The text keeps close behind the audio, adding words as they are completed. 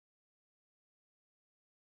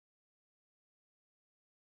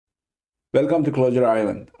Welcome to Clojure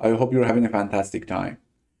Island. I hope you're having a fantastic time.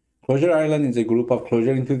 Clojure Island is a group of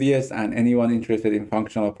Clojure enthusiasts and anyone interested in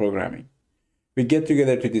functional programming. We get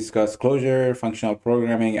together to discuss Clojure, functional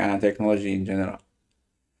programming, and technology in general.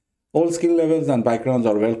 All skill levels and backgrounds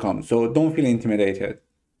are welcome, so don't feel intimidated.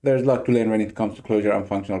 There's a lot to learn when it comes to Clojure and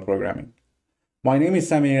functional programming. My name is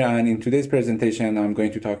Sameer, and in today's presentation, I'm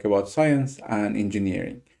going to talk about science and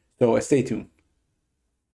engineering. So stay tuned.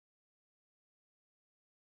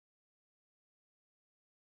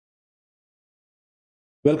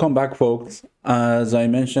 Welcome back, folks. As I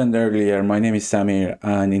mentioned earlier, my name is Sameer,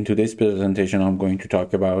 and in today's presentation, I'm going to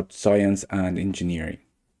talk about science and engineering.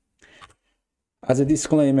 As a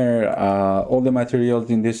disclaimer, all the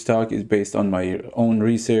materials in this talk is based on my own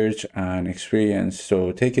research and experience,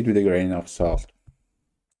 so take it with a grain of salt.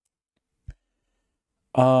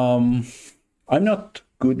 I'm not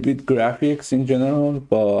good with graphics in general,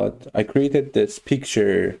 but I created this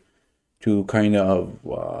picture to kind of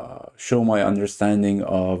show my understanding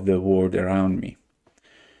of the world around me.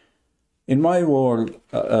 In my world,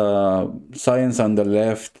 science on the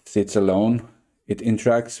left sits alone. It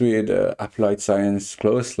interacts with applied science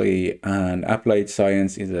closely, and applied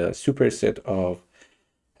science is a superset of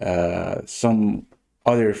some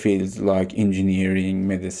other fields like engineering,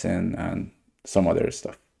 medicine, and some other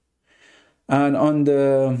stuff. And on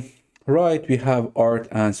the right, we have art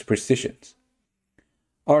and superstitions.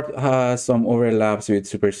 Art has some overlaps with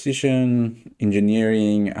superstition,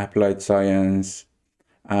 engineering, applied science,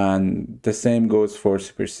 and the same goes for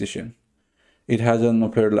superstition. It has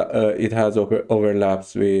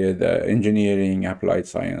overlaps with engineering, applied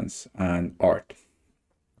science, and art.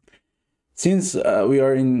 Since we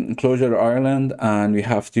are in Clojure Ireland and we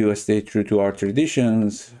have to stay true to our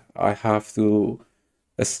traditions, I have to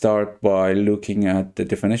start by looking at the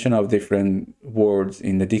definition of different words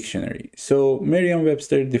in the dictionary. So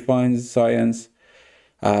Merriam-Webster defines science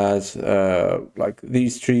as like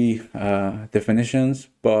these three definitions,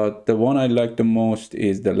 but the one I like the most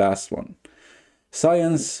is the last one.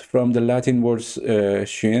 Science, from the Latin word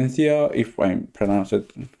scientia, if I pronounce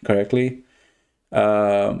it correctly,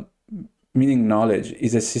 meaning knowledge,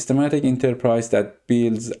 is a systematic enterprise that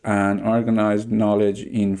builds and organized knowledge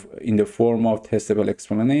in the form of testable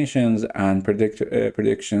explanations and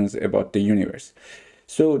predictions about the universe.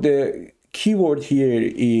 So the keyword here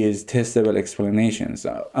is testable explanations,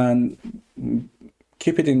 and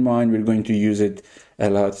keep it in mind, we're going to use it a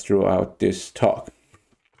lot throughout this talk.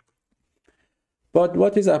 But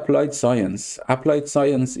what is applied science? Applied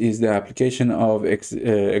science is the application of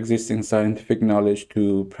existing scientific knowledge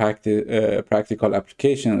to practical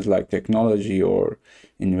applications like technology or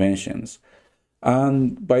inventions.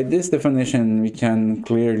 And by this definition, we can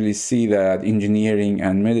clearly see that engineering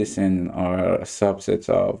and medicine are subsets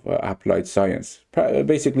of applied science.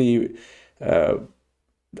 Basically, the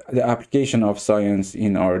application of science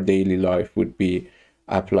in our daily life would be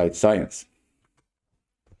applied science.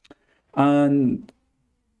 And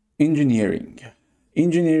engineering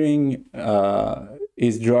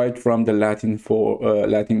is derived from the Latin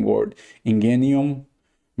word ingenium,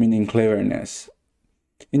 meaning cleverness.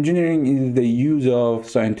 Engineering is the use of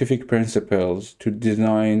scientific principles to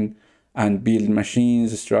design and build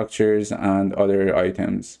machines, structures, and other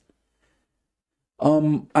items.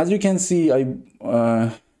 As you can see, I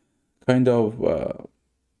kind of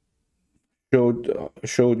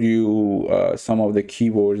showed you some of the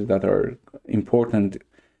keywords that are important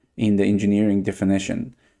in the engineering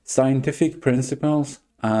definition. Scientific principles,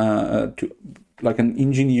 like an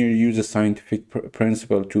engineer uses scientific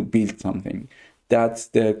principle to build something. That's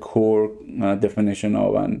the core definition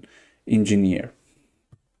of an engineer.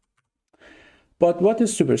 But what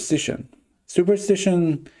is superstition?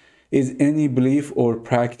 Superstition is any belief or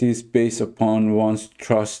practice based upon one's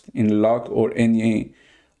trust in luck or any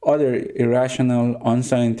other irrational,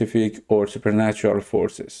 unscientific, or supernatural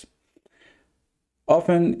forces.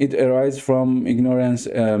 Often it arises from ignorance,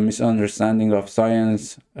 misunderstanding of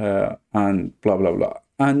science, and blah, blah, blah.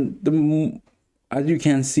 And as you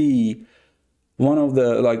can see, one of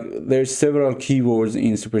the, there's several keywords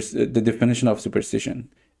in the definition of superstition: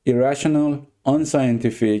 irrational,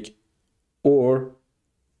 unscientific, or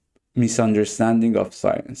misunderstanding of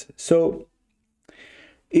science. So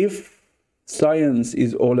if science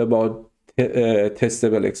is all about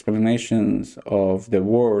testable explanations of the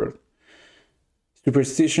world,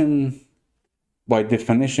 superstition, by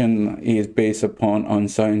definition, is based upon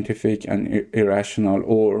unscientific and irrational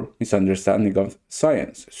or misunderstanding of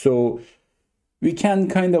science. So we can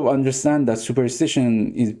kind of understand that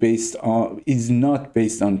superstition is not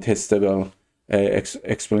based on testable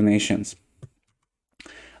explanations.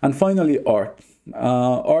 And finally, art.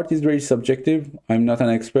 Art is very subjective. I'm not an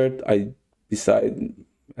expert. I decide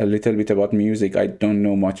a little bit about music. I don't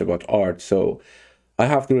know much about art, so I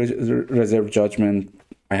have to reserve judgment.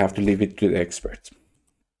 I have to leave it to the experts.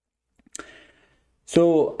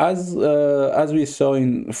 So as we saw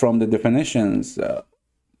from the definitions,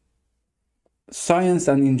 science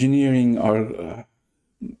and engineering are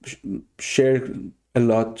share a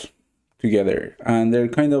lot together, and they're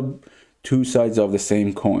kind of two sides of the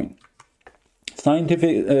same coin.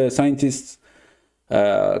 Scientists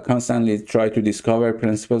constantly try to discover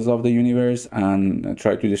principles of the universe and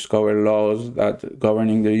try to discover laws that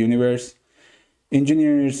governing the universe.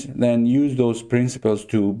 Engineers then use those principles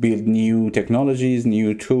to build new technologies,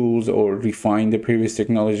 new tools, or refine the previous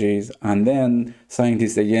technologies. And then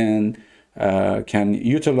scientists again can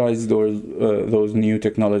utilize those new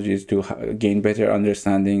technologies to gain better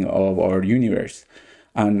understanding of our universe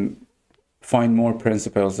and find more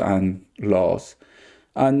principles and laws.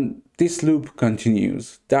 And this loop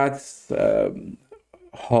continues. That's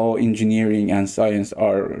how engineering and science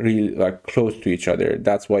are really like close to each other.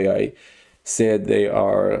 That's why I said they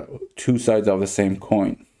are two sides of the same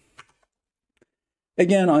coin.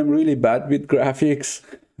 Again, I'm really bad with graphics,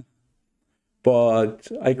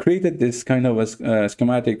 but I created this kind of a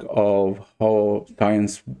schematic of how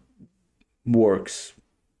science works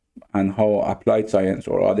and how applied science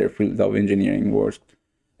or other fields of engineering works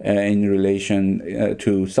in relation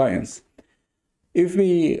to science. If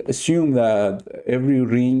we assume that every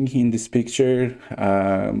ring in this picture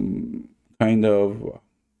kind of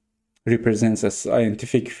represents a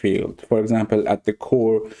scientific field, for example, at the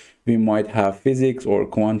core, we might have physics or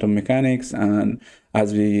quantum mechanics, and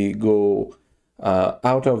as we go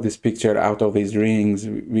out of this picture, out of these rings,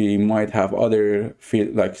 we might have other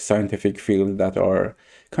field, like scientific fields that are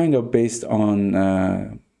kind of based on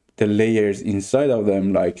the layers inside of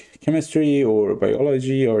them, like chemistry or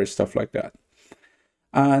biology or stuff like that.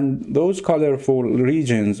 And those colorful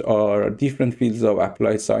regions are different fields of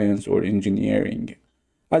applied science or engineering.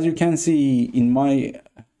 As you can see in my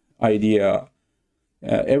idea,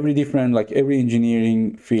 every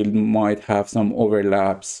engineering field might have some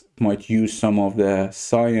overlaps, might use some of the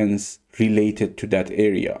science related to that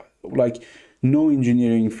area. Like no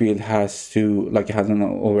engineering field has an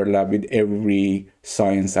overlap with every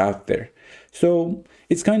science out there. So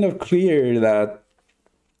it's kind of clear that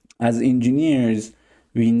as engineers,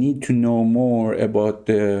 we need to know more about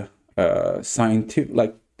the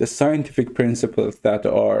scientific principles that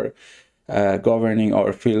are governing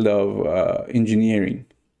our field of engineering.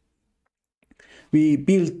 We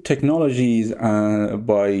build technologies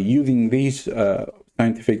by using these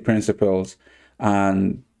scientific principles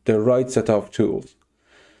and the right set of tools.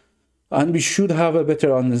 And we should have a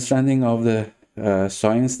better understanding of the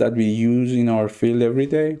science that we use in our field every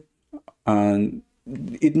day. And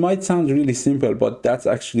it might sound really simple, but that's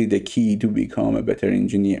actually the key to become a better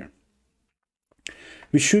engineer.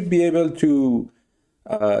 We should be able to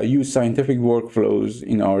use scientific workflows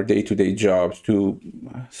in our day-to-day jobs to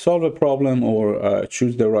solve a problem or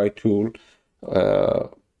choose the right tool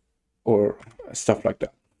or stuff like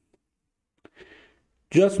that.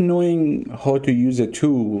 Just knowing how to use a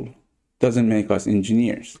tool doesn't make us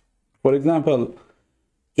engineers. For example,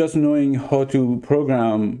 just knowing how to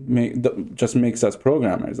program just makes us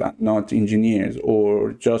programmers, not engineers,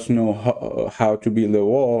 or just know how to build a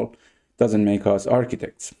wall doesn't make us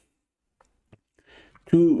architects.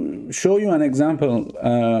 To show you an example,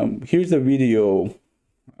 here's a video.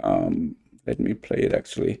 Let me play it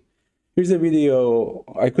actually. Here's a video.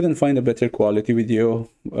 I couldn't find a better quality video,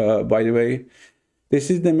 by the way. This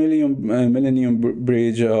is the Millennium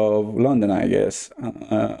Bridge of London, I guess,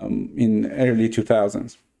 in early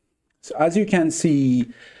 2000s. So as you can see,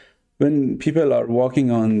 when people are walking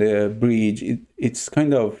on the bridge, it's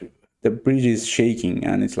kind of, the bridge is shaking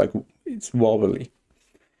and it's wobbly.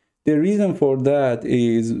 The reason for that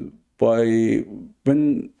is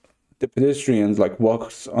when the pedestrians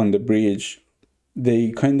walks on the bridge,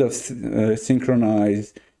 they kind of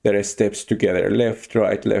synchronize their steps together, left,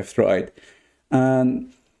 right.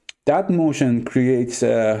 And that motion creates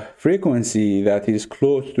a frequency that is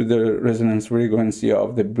close to the resonance frequency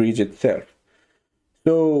of the bridge itself.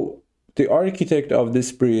 So the architect of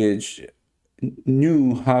this bridge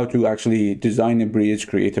knew how to actually design a bridge,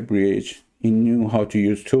 create a bridge. He knew how to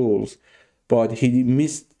use tools, but he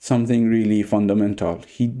missed something really fundamental.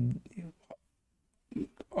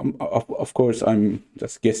 Of course, I'm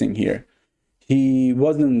just guessing here. He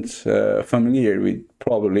wasn't familiar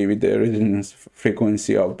probably with the resonance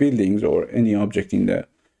frequency of buildings or any object in the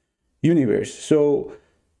universe. So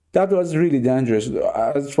That was really dangerous.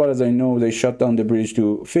 As far as I know, they shut down the bridge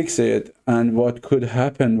to fix it. And what could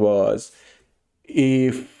happen was,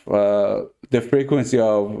 if the frequency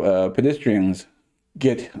of pedestrians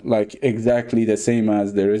get like exactly the same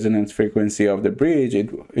as the resonance frequency of the bridge,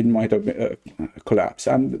 it might have collapsed.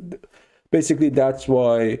 And basically, that's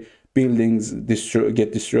why buildings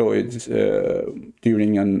get destroyed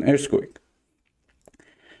during an earthquake.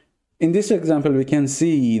 In this example, we can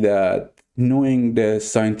see that knowing the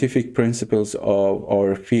scientific principles of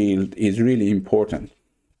our field is really important,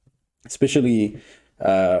 especially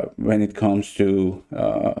when it comes to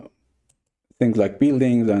things like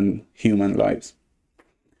buildings and human lives.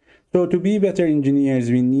 So to be better engineers,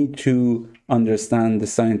 we need to understand the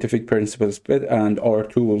scientific principles and our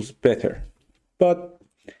tools better. But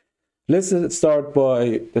let's start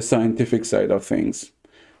by the scientific side of things.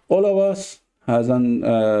 All of us has an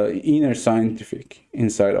inner scientific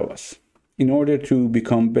inside of us. In order to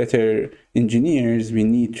become better engineers, we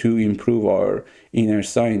need to improve our inner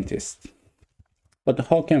scientists. But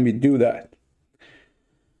how can we do that?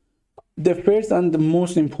 The first and the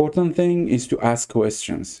most important thing is to ask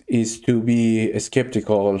questions, is to be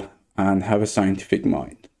skeptical and have a scientific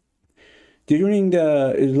mind. During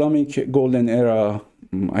the Islamic Golden Era,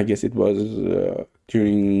 I guess it was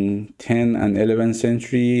during 10th and 11th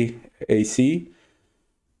century AC,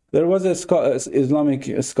 there was a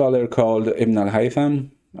Islamic scholar called Ibn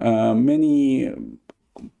al-Haytham. Many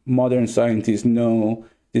modern scientists know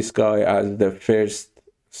this guy as the first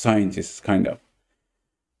scientist, kind of.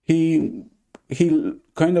 He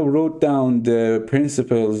kind of wrote down the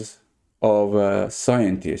principles of a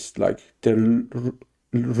scientist, like the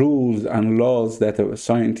rules and laws that a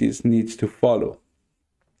scientist needs to follow.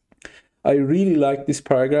 I really like this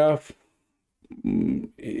paragraph.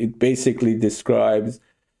 It basically describes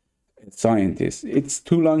scientists. It's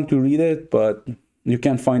too long to read it, but you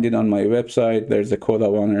can find it on my website. There's a code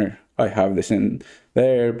of honor. I have this in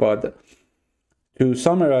there, but to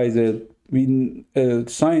summarize it,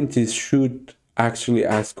 scientists should actually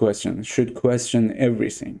ask questions, should question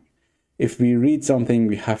everything. If we read something,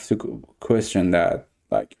 we have to question that.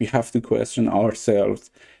 Like, we have to question ourselves,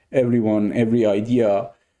 everyone, every idea,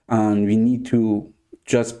 and we need to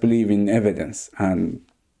just believe in evidence. And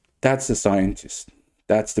that's a scientist.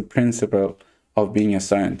 That's the principle of being a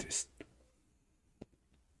scientist.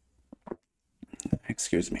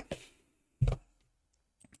 Excuse me.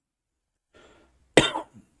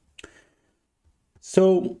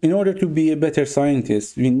 So, in order to be a better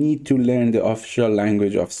scientist, we need to learn the official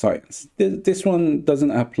language of science. This one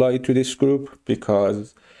doesn't apply to this group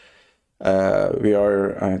because we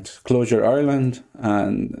are at Clojure, Ireland,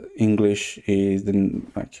 and English is the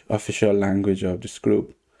official language of this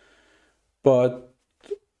group. But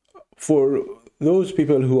for those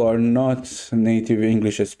people who are not native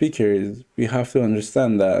English speakers, we have to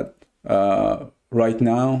understand that right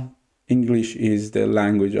now, English is the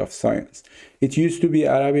language of science. It used to be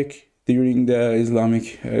Arabic during the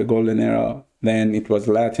Islamic Golden Era, then it was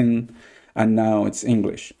Latin, and now it's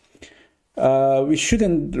English. We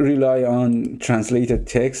shouldn't rely on translated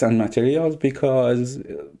text and materials, because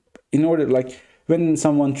in order, when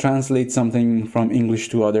someone translates something from English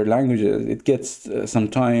to other languages, it gets some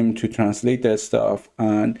time to translate that stuff,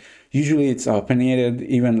 and usually it's opinionated.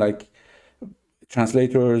 Even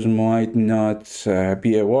translators might not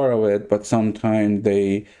be aware of it, but sometimes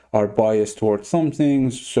they are biased towards some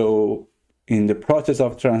things. So in the process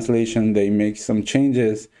of translation, they make some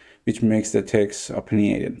changes, which makes the text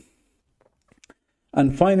opinionated.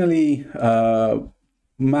 And finally,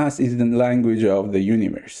 math is the language of the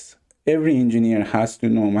universe. Every engineer has to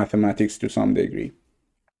know mathematics to some degree.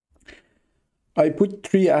 I put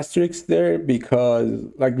 3 asterisks there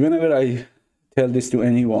because, whenever I tell this to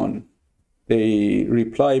anyone, they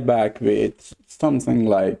reply back with something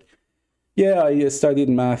like, yeah, I studied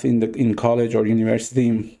math in college or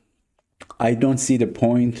university. I don't see the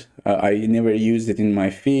point. I never used it in my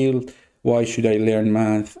field. Why should I learn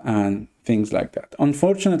math? And things like that.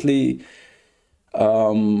 Unfortunately,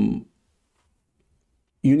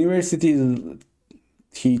 universities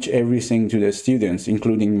teach everything to the students,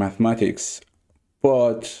 including mathematics.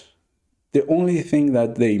 But the only thing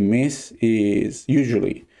that they miss is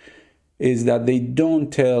that they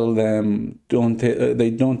don't tell the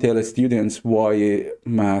students why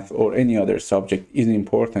math or any other subject is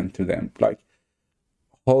important to them, like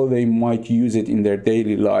how they might use it in their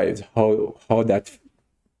daily lives, how that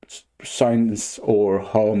science or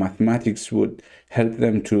how mathematics would help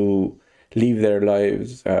them to live their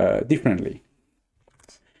lives differently.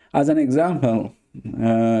 As an example,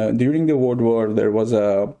 during the World War, there was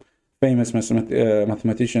a famous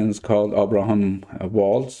mathematicians called Abraham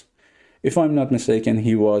WALD'S. If I'm not mistaken,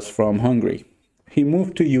 he was from Hungary. He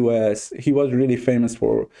moved to US. He was really famous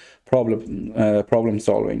for problem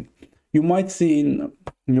solving. You might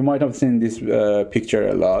have seen this picture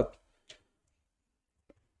a lot.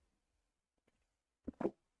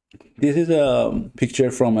 This is a picture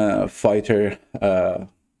from a fighter,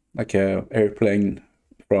 like a airplane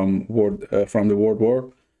from the World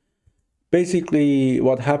War. Basically,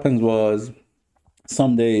 what happened was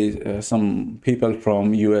some days, some people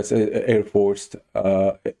from U.S. Air Force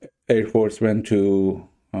went to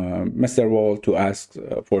Mr. Wall to ask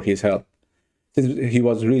for his help. Since he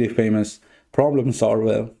was really famous problem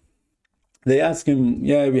solver, they asked him,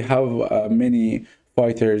 "Yeah, we have many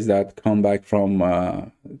fighters that come back from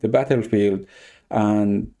the battlefield,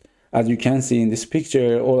 and as you can see in this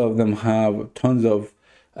picture, all of them have tons of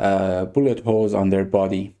bullet holes on their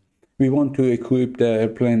body. We want to equip the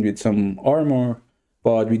airplane with some armor,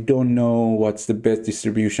 but we don't know what's the best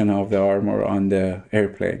distribution of the armor on the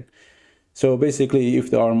airplane. So basically, if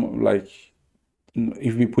the armor,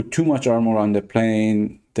 if we put too much armor on the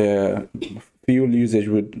plane, the fuel usage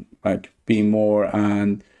would be more,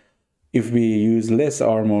 and if we use less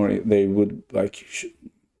armor, they would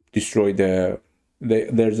destroy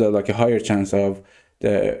there's a higher chance of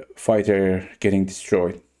the fighter getting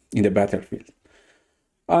destroyed in the battlefield."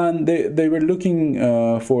 And they were looking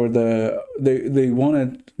for they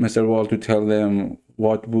wanted Mr. Wall to tell them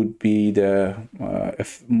what would be the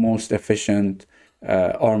most efficient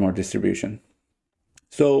armor distribution.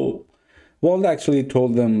 So Wald actually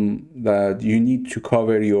told them that you need to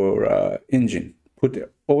cover your engine, put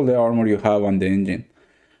all the armor you have on the engine.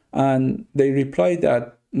 And they replied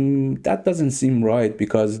that that doesn't seem right,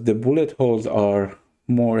 because the bullet holes are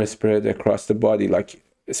more spread across the body,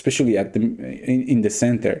 especially in the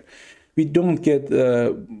center. We don't get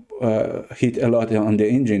hit a lot on the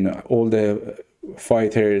engine. All the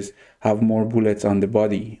fighters have more bullets on the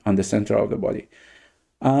body, on the center of the body.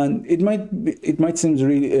 And it might seem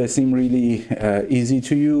really easy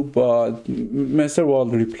to you, but Mr.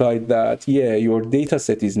 Wald replied that, yeah, your data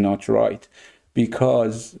set is not right,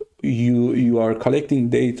 because you are collecting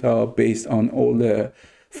data based on all the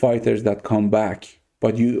fighters that come back,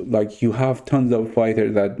 but you have tons of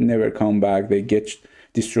fighters that never come back. They get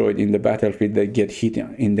destroyed in the battlefield, they get hit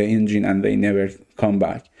in the engine, and they never come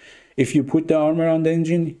back. If you put the armor on the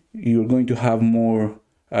engine, you're going to have more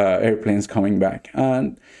airplanes coming back.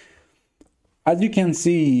 And as you can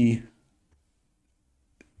see,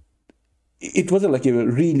 it was a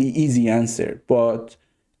really easy answer, but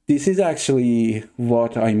this is actually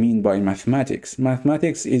what I mean by mathematics.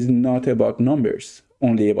 Mathematics is not about numbers,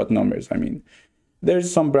 only about numbers. I mean, there's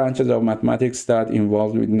some branches of mathematics that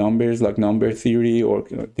involved with numbers, like number theory or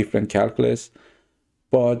different calculus.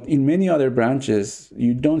 But in many other branches,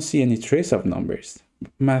 you don't see any trace of numbers.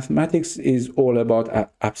 Mathematics is all about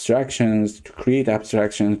abstractions, to create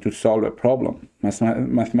abstractions to solve a problem.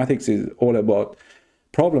 Mathematics is all about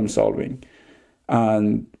problem solving.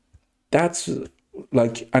 And that's an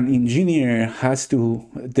engineer has to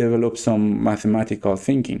develop some mathematical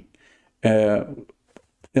thinking.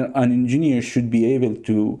 An engineer should be able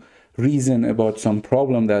to reason about some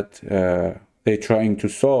problem that they're trying to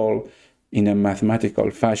solve in a mathematical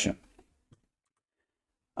fashion.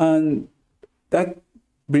 And that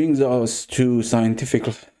brings us to scientific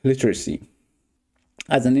literacy.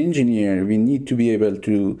 As an engineer, we need to be able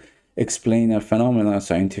to explain a phenomena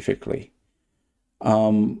scientifically.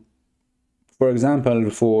 For example,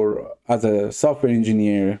 as a software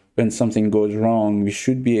engineer, when something goes wrong, we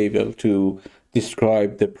should be able to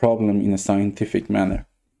describe the problem in a scientific manner.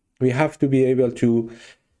 We have to be able to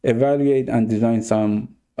evaluate and design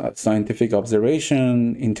some scientific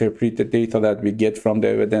observation, interpret the data that we get from the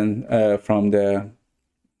evidence, from the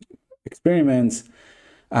experiments,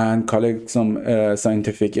 and collect some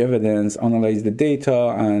scientific evidence, analyze the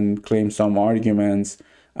data, and claim some arguments,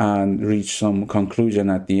 and reach some conclusion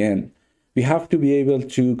at the end. We have to be able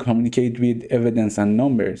to communicate with evidence and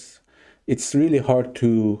numbers. It's really hard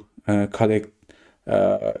to collect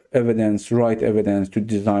evidence, right evidence to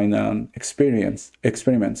design an experiment.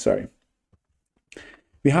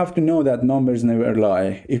 We have to know that numbers never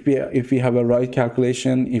lie. If we have a right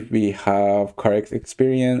calculation, if we have correct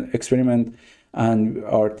experiment, and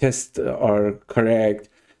our tests are correct,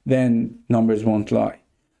 then numbers won't lie.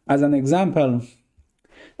 As an example,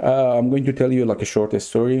 I'm going to tell you a short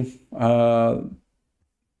story. A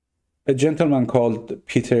gentleman called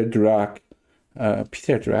Peter Dirac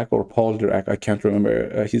or Paul Dirac, I can't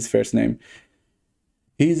remember his first name.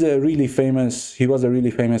 He was a really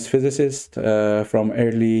famous physicist from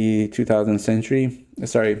early 20th century.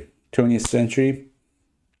 20th century.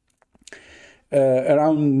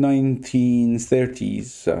 Around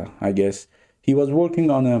 1930s, I guess, he was working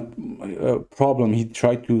on a problem. He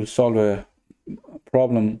tried to solve a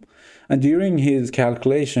problem, and during his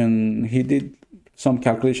calculation, he did some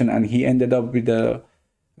calculation, and he ended up with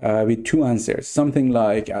two answers. Something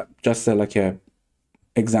like like a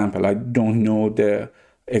example. I don't know the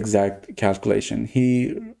exact calculation.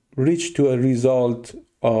 He reached to a result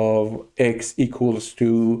of x equals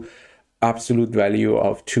to absolute value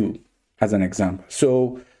of 2 as an example.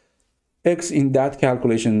 So x in that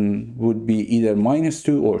calculation would be either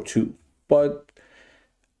 -2 or 2. But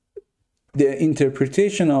the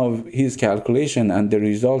interpretation of his calculation and the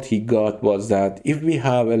result he got was that if we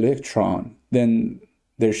have electron, then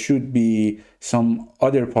there should be some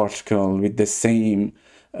other particle with the same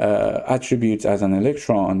attributes as an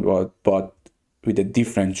electron, but with a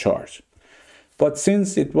different charge. But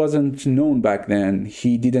since it wasn't known back then,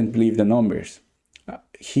 he didn't believe the numbers.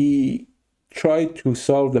 He tried to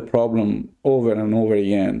solve the problem over and over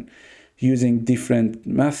again using different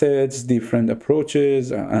methods, different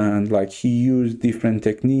approaches, and like he used different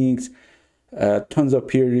techniques, tons of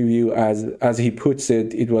peer review. As he puts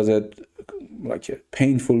it, it was a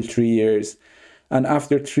painful 3 years. And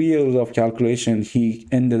after 3 years of calculation, he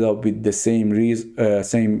ended up with the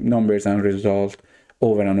same numbers and result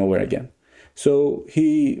over and over again. So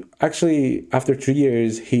he actually, after 3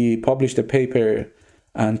 years, he published a paper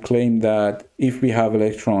and claimed that if we have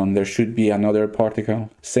electron, there should be another particle,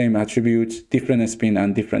 same attributes, different spin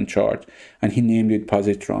and different charge, and he named it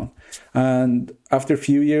positron. And after a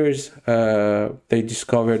few years, they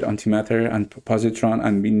discovered antimatter and positron,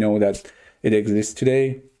 and we know that it exists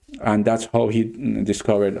today, and that's how he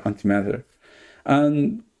discovered antimatter.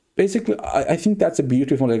 And basically, I think that's a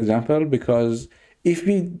beautiful example, because if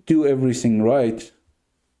we do everything right,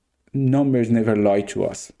 numbers never lie to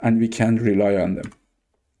us, and we can rely on them.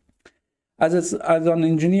 As an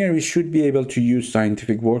engineer, we should be able to use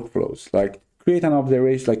scientific workflows, like create an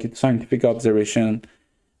observation, like a scientific observation,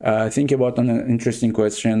 think about an interesting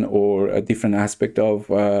question or a different aspect of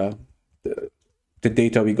the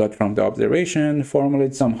data we got from the observation,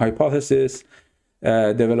 formulate some hypothesis,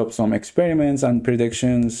 develop some experiments and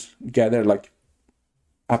predictions,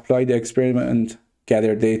 apply the experiment,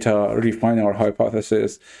 gather data, refine our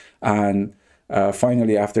hypothesis, and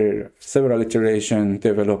finally, after several iterations,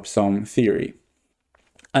 develop some theory.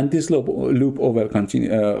 And this loop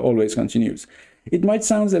always continues. It might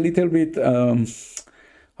sound a little bit,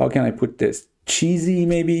 how can I put this, cheesy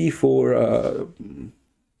maybe for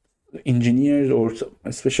engineers, or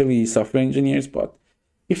especially software engineers, but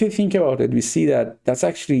if you think about it, we see that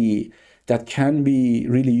that can be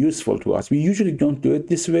really useful to us. We usually don't do it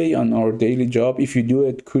this way on our daily job. If you do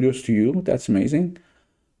it, kudos to you, that's amazing.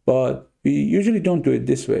 But we usually don't do it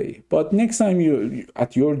this way. But next time you're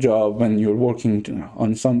at your job, when you're working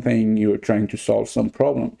on something, you're trying to solve some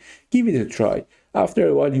problem, give it a try. After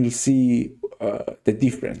a while, you'll see the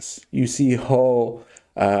difference. You see how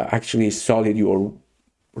actually solid your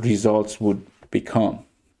results would become.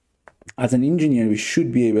 As an engineer, we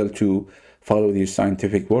should be able to follow these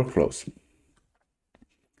scientific workflows.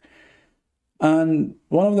 And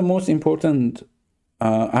one of the most important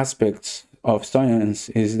aspects of science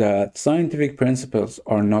is that scientific principles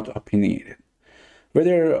are not opinionated.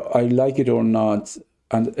 Whether I like it or not,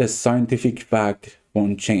 and a scientific fact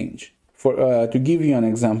won't change. To give you an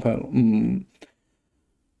example,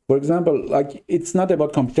 for example, like it's not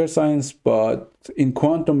about computer science, but in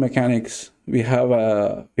quantum mechanics, we have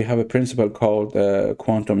a principle called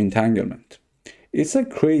quantum entanglement. It's a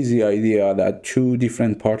crazy idea that two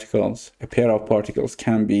different particles, a pair of particles,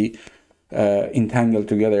 can be entangled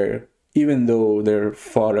together, even though they're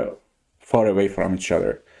far away from each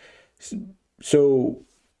other. So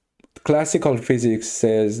classical physics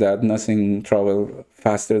says that nothing travels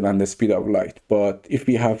faster than the speed of light. But if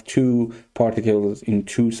we have two particles in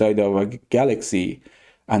two sides of a galaxy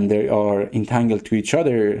and they are entangled to each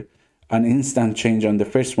other, an instant change on the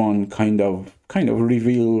first one kind of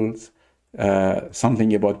reveals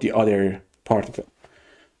something about the other particle.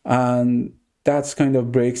 And that's kind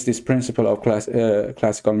of breaks this principle of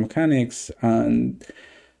classical mechanics, and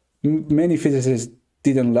many physicists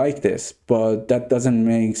didn't like this, but that doesn't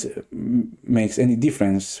makes any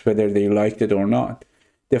difference whether they liked it or not.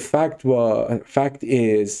 The fact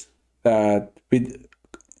is that with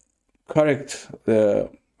correct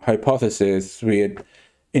hypothesis, with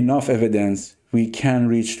enough evidence, we can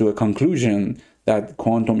reach to a conclusion that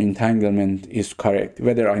quantum entanglement is correct,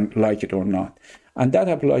 whether I like it or not. And that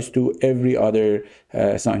applies to every other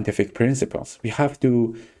scientific principles. We have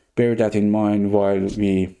to bear that in mind while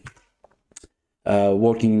we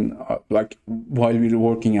working like while we were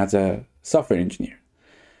working as a software engineer.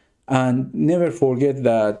 And never forget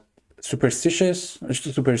that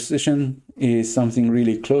superstition is something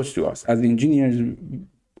really close to us. As engineers,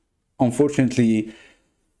 unfortunately,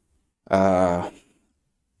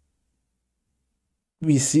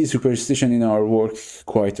 we see superstition in our work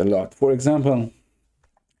quite a lot. For example,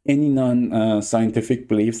 any non-scientific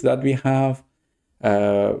beliefs that we have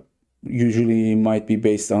usually might be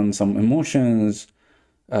based on some emotions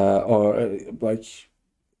or like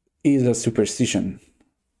is a superstition.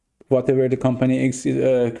 Whatever the company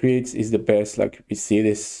creates is the best. Like we see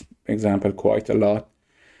this example quite a lot.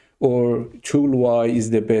 Or tool Y is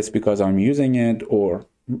the best because I'm using it, or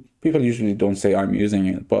people usually don't say I'm using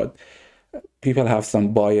it, but people have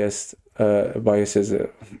some biases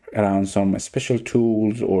around some special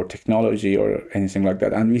tools or technology or anything like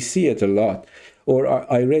that, and we see it a lot. Or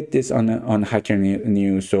I read this on Hacker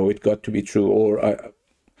News, so it got to be true. Or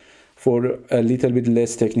for a little bit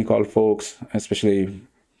less technical folks, especially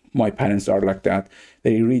my parents are like that,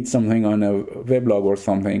 they read something on a weblog or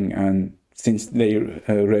something, and since they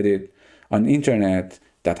read it on internet,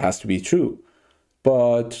 that has to be true.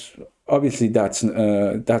 But obviously that's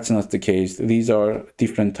not the case. These are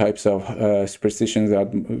different types of superstitions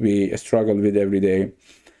that we struggle with every day.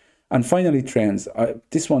 And finally, trends.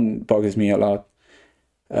 This one bugs me a lot.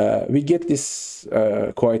 We get this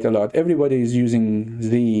quite a lot. Everybody is using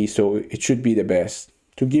Z, so it should be the best.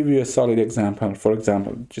 To give you a solid example, for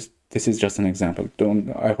example, this is just an example.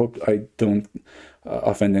 I hope I don't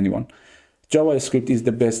offend anyone. JavaScript is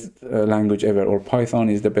the best language ever, or Python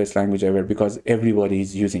is the best language ever because everybody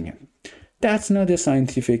is using it. That's not a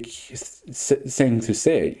scientific thing to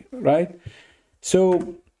say, right?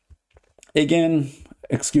 So again,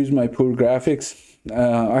 excuse my poor graphics.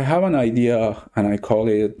 I have an idea and I call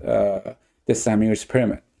it the SAMEER'S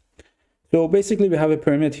pyramid. So basically we have a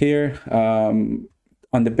pyramid here.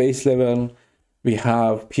 On the base level, we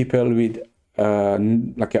have people with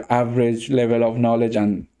like an average level of knowledge,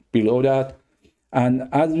 and below that. And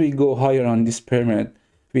as we go higher on this pyramid,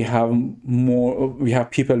 we have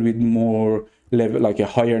people with more level, like a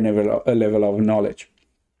higher level of knowledge.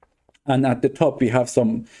 And at the top, we have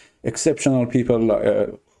some exceptional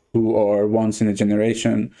people who are once in a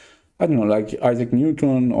generation. I don't know, like Isaac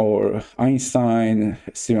Newton or Einstein,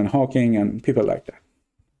 Stephen Hawking, and people like that.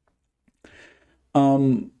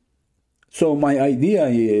 So my idea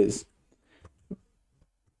is,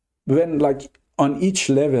 when like on each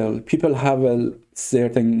level, people have a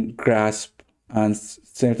certain grasp and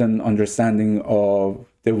certain understanding of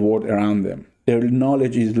the world around them. Their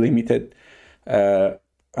knowledge is limited, and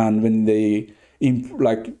when they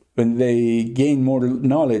gain more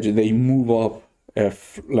knowledge, they move up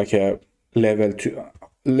like a level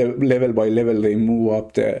by level. They move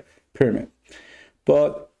up the pyramid.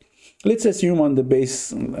 But let's assume on the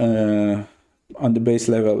base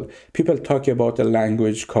level, people talk about a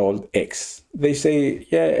language called X. They say,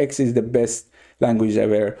 yeah, X is the best language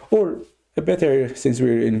ever, or better, since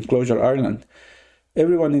we're in Clojure Ireland.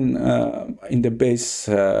 Everyone in the base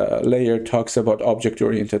layer talks about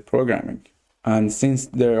object-oriented programming. And since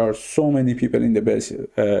there are so many people in the base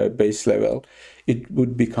level, it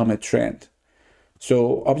would become a trend.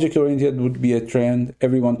 So object-oriented would be a trend.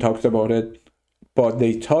 Everyone talks about it. But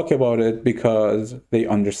they talk about it because they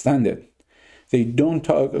understand it. They don't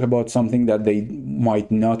talk about something that they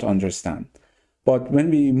might not understand. But when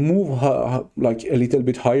we move like a little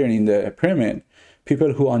bit higher in the pyramid,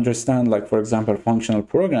 people who understand, like for example, functional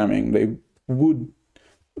programming, they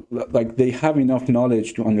have enough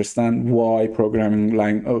knowledge to understand why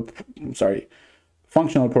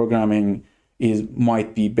functional programming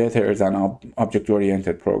might be better than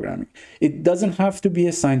object-oriented programming. It doesn't have to be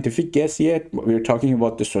a scientific guess yet. We're talking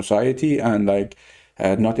about the society, and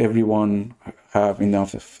not everyone have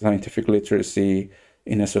enough scientific literacy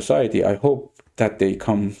in a society. I hope that they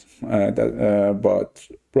come, but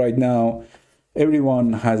right now,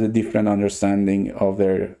 everyone has a different understanding of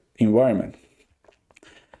their environment.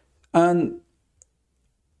 And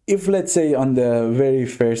if, let's say, on the very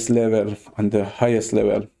first level, on the highest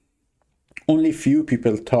level, only few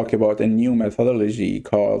people talk about a new methodology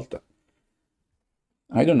called,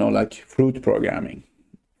 I don't know, like fruit programming,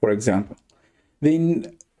 for example.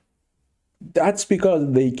 That's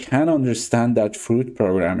because they can understand that fruit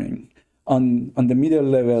programming. On the middle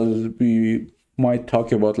level, we might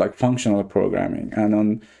talk about like functional programming, and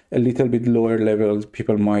on a little bit lower levels,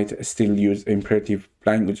 people might still use imperative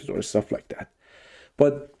languages or stuff like that.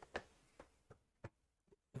 But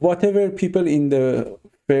whatever people in the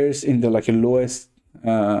lowest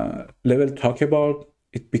level talk about,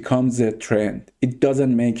 it becomes a trend. It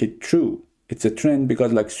doesn't make it true. it's a trend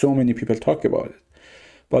because like so many people talk about it,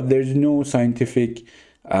 but there's no scientific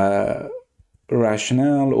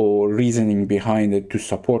rationale or reasoning behind it to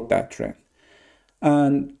support that trend.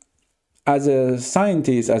 And as a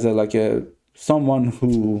scientist, as a someone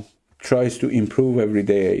who tries to improve every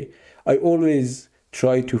day, I always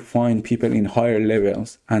try to find people in higher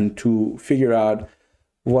levels and to figure out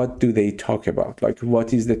what do they talk about, like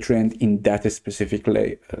what is the trend in that specific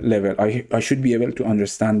level. I should be able to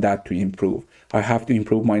understand that to improve. I have to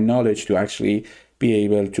improve my knowledge to actually be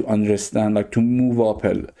able to understand, like to move up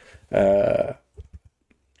a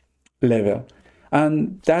level.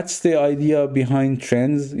 And that's the idea behind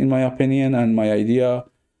trends, in my opinion. And my idea,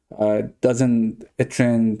 a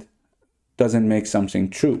trend doesn't make something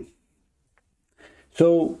true.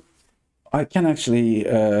 So I can actually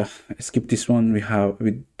skip this one.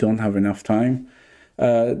 We don't have enough time.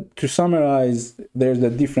 To summarize, there's a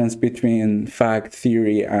difference between fact,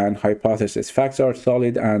 theory, and hypothesis. Facts are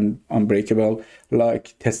solid and unbreakable,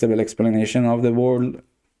 like testable explanation of the world,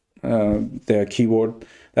 the keyword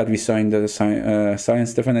that we saw in the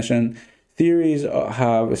science definition. Theories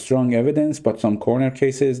have strong evidence, but some corner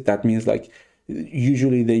cases. That means like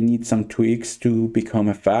usually they need some tweaks to become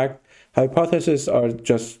a fact. Hypotheses are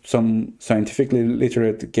just some scientifically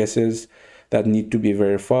literate guesses that need to be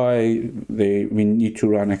verified. We need to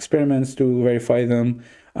run experiments to verify them.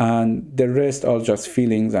 And the rest are just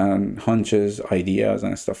feelings and hunches, ideas,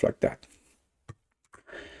 and stuff like that.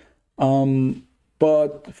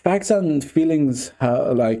 But facts and feelings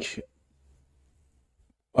are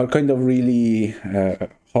kind of really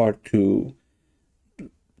hard to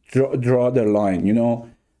draw the line, you know.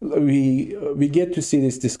 We get to see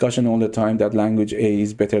this discussion all the time that language A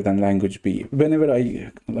is better than language B. Whenever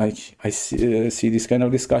I see these kind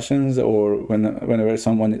of discussions, or whenever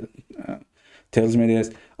someone tells me this,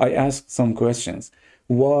 I ask some questions.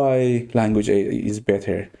 Why language A is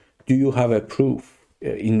better? Do you have a proof?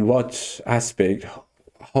 In what aspect?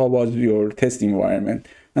 How was your test environment?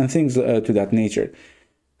 And things to that nature.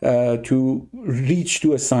 To reach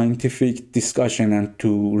to a scientific discussion and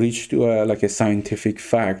to reach to a scientific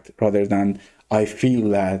fact, rather than I feel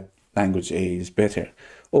that language A is better.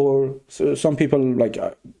 Or so some people,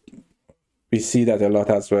 we see that a lot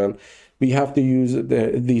as well. We have to use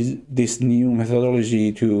this new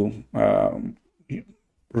methodology to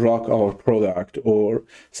rock our product, or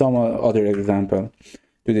some other example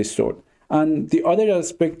to this sort. And the other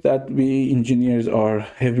aspect that we engineers are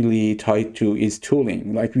heavily tied to is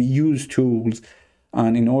tooling. Like we use tools,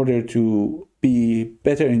 and in order to be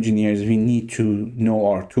better engineers, we need to know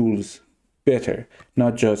our tools better.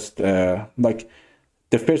 Not just like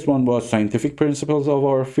the first one was scientific principles of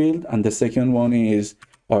our field, and the second one is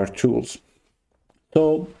our tools.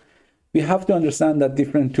 So we have to understand that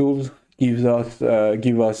different tools give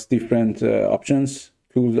us different options.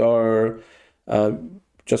 Tools are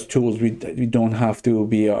just tools. We don't have to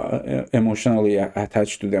be emotionally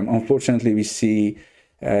attached to them. Unfortunately, we see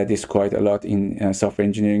this quite a lot in software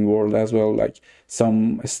engineering world as well. Like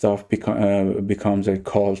some stuff becomes a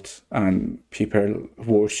cult, and people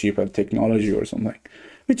worship a technology or something,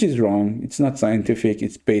 which is wrong. It's not scientific.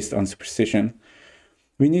 It's based on superstition.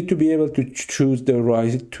 We need to be able to choose the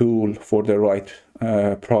right tool for the right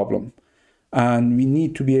problem, and we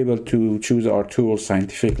need to be able to choose our tools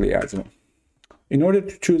scientifically as well. In order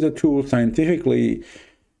to choose a tool scientifically,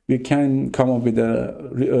 we can come up with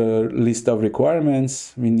a list of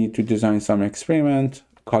requirements. We need to design some experiment,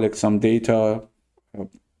 collect some data.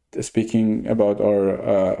 Speaking about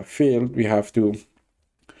our field, we have to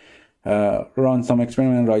run some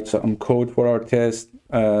experiment, write some code for our test,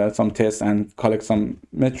 some tests, and collect some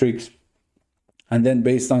metrics. And then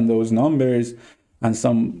based on those numbers and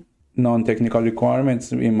some non-technical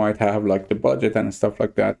requirements we might have, like the budget and stuff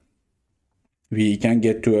like that, we can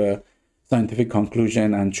get to a scientific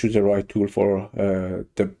conclusion and choose the right tool for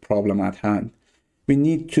the problem at hand. We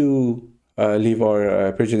need to leave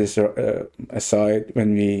our prejudice aside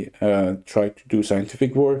when we try to do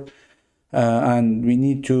scientific work, and we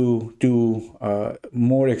need to do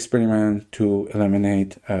more experiments to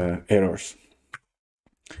eliminate errors.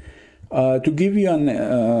 To give you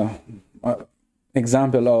an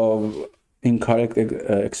example of incorrect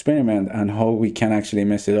experiment and how we can actually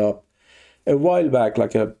mess it up, a while back,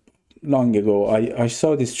 long ago, I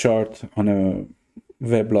saw this chart on a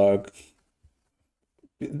weblog.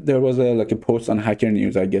 There was a post on Hacker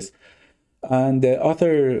News, I guess, and the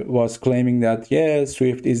author was claiming that, yeah,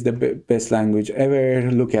 Swift is the best language ever.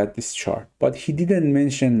 Look at this chart. But he didn't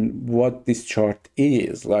mention what this chart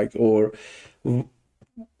is, or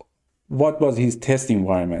what was his test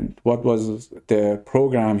environment, what was the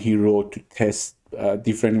program he wrote to test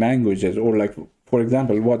different languages, or like, for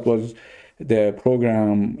example, what was the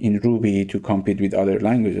program in Ruby to compete with other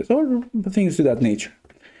languages, or things to that nature.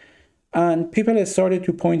 And people started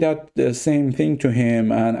to point out the same thing to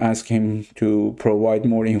him and ask him to provide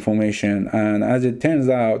more information. And as it turns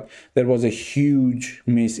out, there was a huge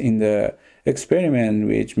miss in the experiment,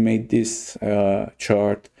 which made this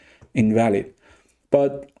chart invalid.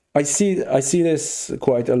 But I see this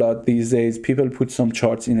quite a lot these days. People put some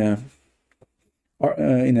charts in a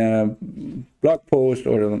blog post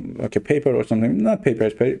or like a paper or something. Not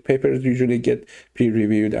papers. Papers usually get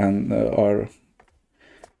peer-reviewed and are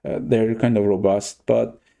they're kind of robust.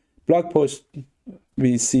 But blog posts,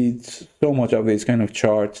 we see so much of these kind of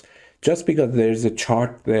charts. Just because there's a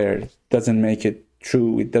chart there doesn't make it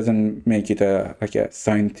true. It doesn't make it like a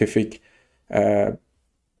scientific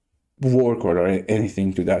work or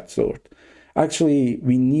anything to that sort. Actually,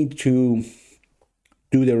 we need to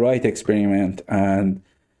do the right experiment and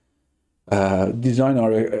design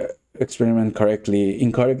our experiment correctly.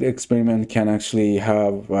 Incorrect experiment can actually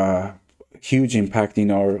have huge impact in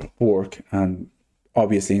our work and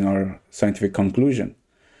obviously in our scientific conclusion.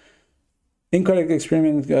 Incorrect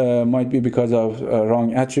experiment might be because of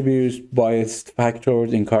wrong attributes, biased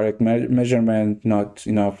factors, incorrect measurement, not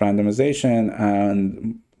enough randomization,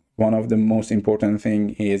 and one of the most important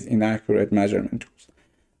thing is inaccurate measurement tools.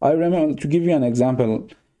 I remember, to give you an example,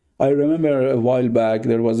 I remember a while back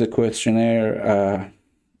there was a questionnaire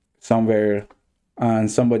somewhere, and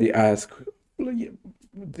somebody asked,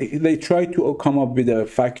 they tried to come up with a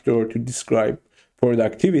factor to describe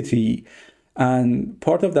productivity, and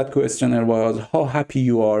part of that questionnaire was how happy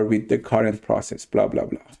you are with the current process, blah, blah,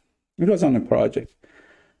 blah. It was on a project.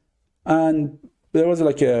 And there was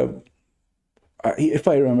like if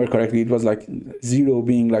I remember correctly, it was like 0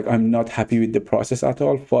 being like, I'm not happy with the process at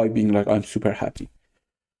all, 5 being like, I'm super happy.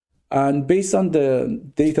 And based on the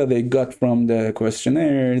data they got from the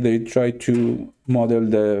questionnaire, they tried to model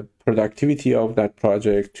the productivity of that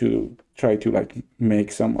project to try to like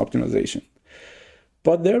make some optimization.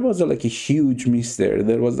 But there was like a huge miss there.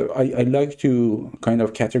 There was, I like to kind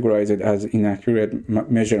of categorize it as inaccurate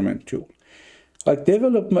measurement tool. Like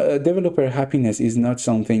developer happiness is not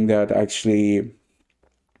something that actually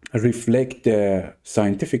reflect the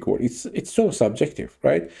scientific work. It's so subjective,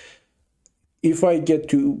 right? If I get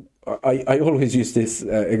to, I always use this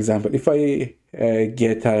example. If I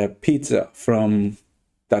get a pizza from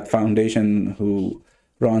that foundation who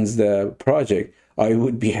runs the project, I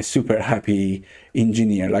would be a super happy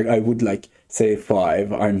engineer. Like I would like say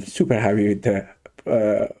 5. I'm super happy with the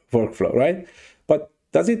workflow, right? But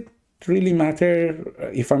does it really matter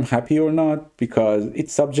if I'm happy or not? Because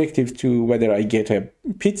it's subjective to whether I get a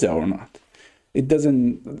pizza or not. It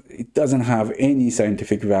doesn't have any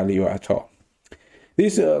scientific value at all.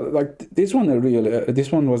 This this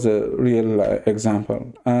one was a real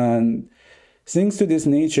example, and things to this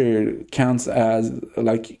nature counts as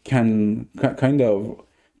like can kind of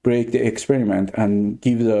break the experiment and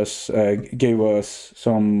gave us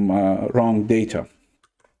some wrong data.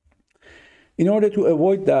 In order to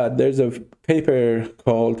avoid that, there's a paper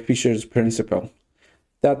called Fisher's Principle.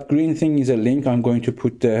 That green thing is a link. I'm going to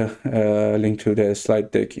put the link to the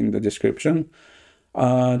slide deck in the description.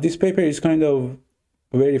 This paper is kind of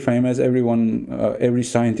very famous. Every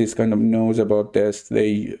scientist kind of knows about this.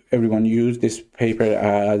 Everyone used this paper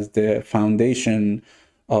as the foundation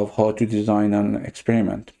of how to design an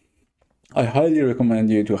experiment. I highly recommend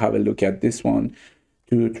you to have a look at this one,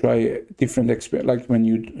 to try different experiments. Like when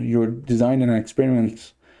you're designing an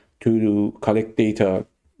experiment to collect data,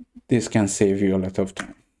 this can save you a lot of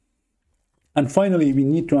time. And finally, we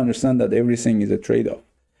need to understand that everything is a trade-off,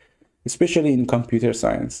 especially in computer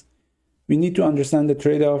science. We need to understand the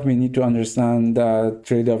trade-off. We need to understand that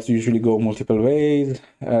trade-offs usually go multiple ways.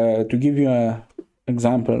 To give you an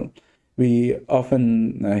example, we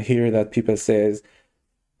often hear that people says,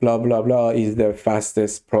 blah, blah, blah is the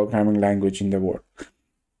fastest programming language in the world.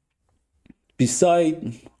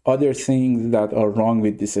 Beside other things that are wrong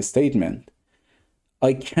with this statement,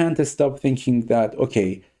 I can't stop thinking that,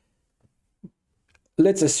 okay,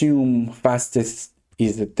 let's assume fastest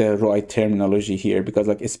is the right terminology here, because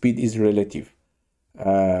like speed is relative.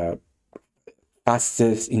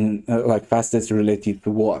 Fastest relative to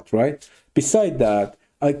what, right? Beside that,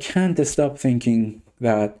 I can't stop thinking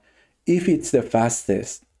that if it's the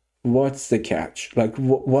fastest, what's the catch? Like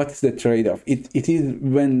what's the trade-off? It is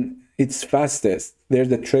when it's fastest,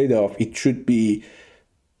 there's a trade-off. It should be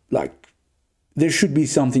like, there should be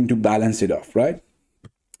something to balance it off, right?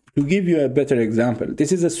 To give you a better example,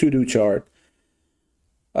 this is a pseudo chart.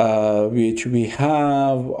 which we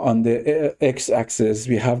have on the x-axis,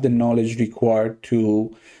 we have the knowledge required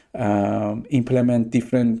to implement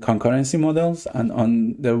different concurrency models, and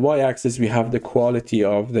on the y-axis we have the quality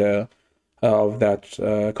of that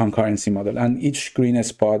concurrency model, and each green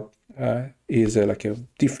spot is like a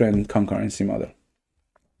different concurrency model.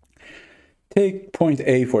 Take point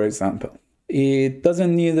A, for example. It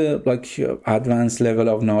doesn't need a advanced level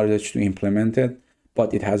of knowledge to implement it,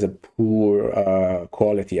 but it has a poor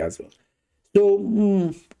quality as well.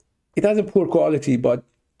 So it has a poor quality, but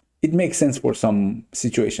it makes sense for some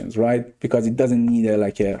situations, right? Because it doesn't need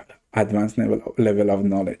a advanced level of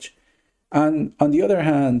knowledge. And on the other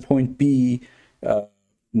hand, point B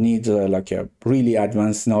needs a really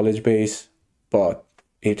advanced knowledge base, but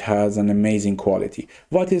it has an amazing quality.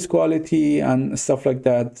 What is quality and stuff like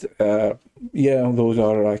that? Yeah, those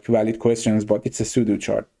are valid questions, but it's a pseudo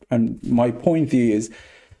chart. And my point is,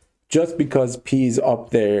 just because P is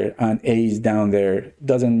up there and A is down there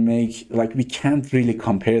doesn't make, we can't really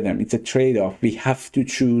compare them. It's a trade-off. We have to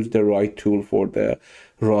choose the right tool for the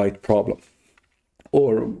right problem.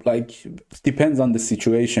 Or depends on the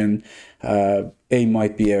situation, A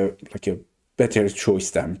might be a better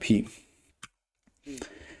choice than P.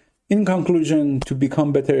 In conclusion, to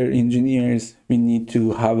become better engineers, we need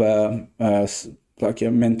to have a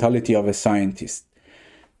mentality of a scientist.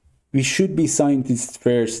 We should be scientists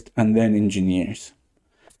first and then engineers.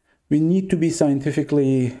 We need to be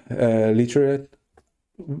scientifically literate.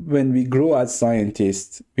 When we grow as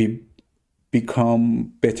scientists, we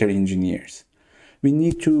become better engineers. We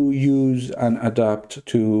need to use and adapt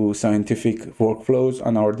to scientific workflows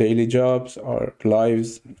on our daily jobs, our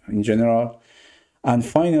lives in general. And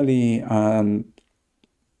finally,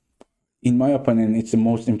 in my opinion, it's the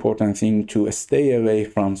most important thing to stay away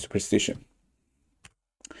from superstition.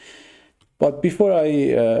 But before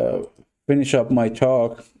I finish up my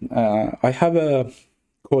talk, I have a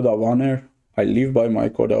code of honor. I live by my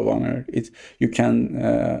code of honor. You can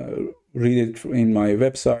read it in my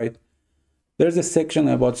website. There's a section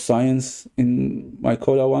about science in my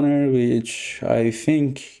code of honor, which I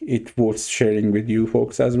think it's worth sharing with you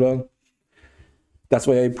folks as well. That's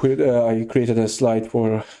why I created a slide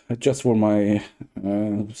just for my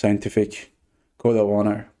scientific code of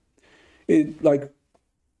honor.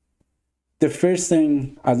 The first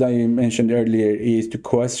thing, as I mentioned earlier, is to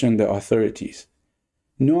question the authorities.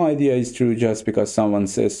 No idea is true just because someone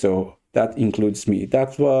says so. That includes me.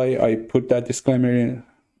 That's why I put that disclaimer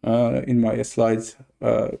in my slides,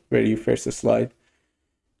 very first slide.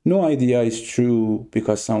 No idea is true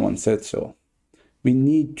because someone said so. We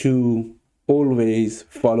need to always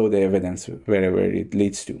follow the evidence wherever it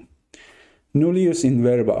leads to. Nullius in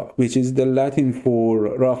verba, which is the Latin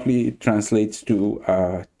for, roughly translates to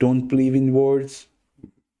don't believe in words,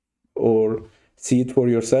 or see it for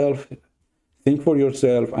yourself, think for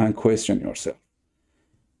yourself, and question yourself.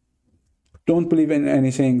 Don't believe in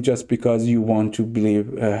anything just because you want to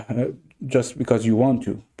believe, just because you want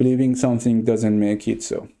to. Believing something doesn't make it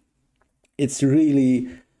so. It's really,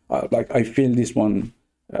 I feel this one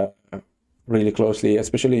really closely,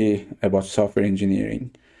 especially about software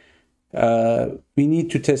engineering. We need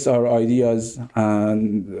to test our ideas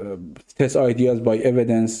and test ideas by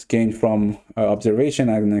evidence gained from observation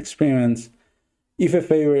and experiments. If a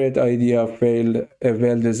favorite idea failed a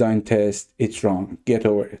well-designed test, it's wrong. Get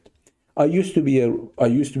over it. I used to be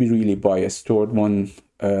really biased toward one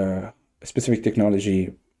specific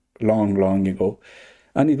technology long ago,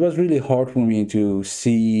 and it was really hard for me to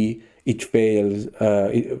see it fails,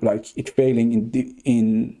 it failing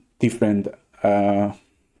in different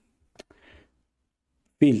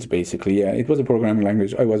fields, basically. Yeah, it was a programming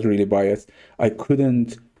language. I was really biased. I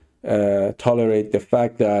couldn't tolerate the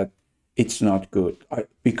fact that it's not good.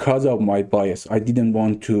 Because of my bias, I didn't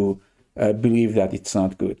want to believe that it's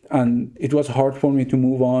not good. And it was hard for me to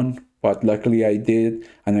move on, but luckily I did.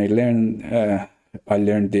 And I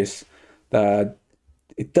learned this, that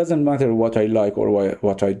it doesn't matter what I like or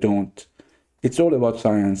what I don't. It's all about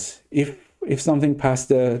science. If something passed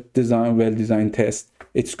the well-designed test,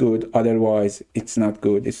 it's good. Otherwise, it's not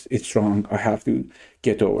good. It's wrong. I have to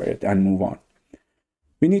get over it and move on.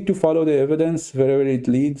 We need to follow the evidence wherever it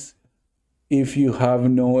leads. If you have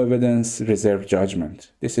no evidence, reserve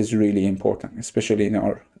judgment. This is really important, especially in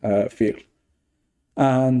our field.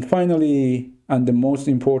 And finally, and the most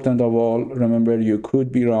important of all, remember, you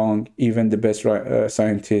could be wrong. Even the best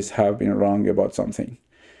scientists have been wrong about something.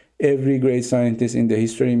 Every great scientist in the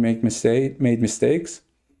history made mistakes.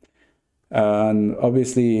 And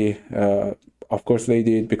obviously, of course they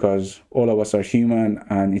did, because all of us are human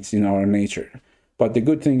and it's in our nature. But the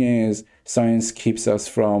good thing is science keeps us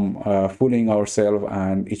from fooling ourselves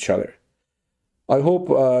and each other. I hope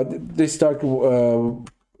this talk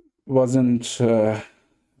wasn't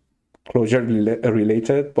Clojure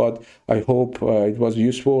related, but I hope it was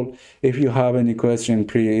useful. If you have any question,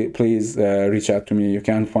 please reach out to me. You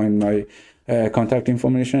can find my contact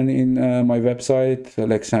information in my website,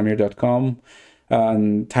 like sameer.com.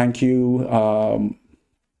 And thank you.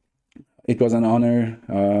 It was an honor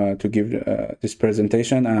to give this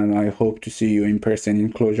presentation, and I hope to see you in person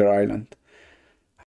in Clojure Island.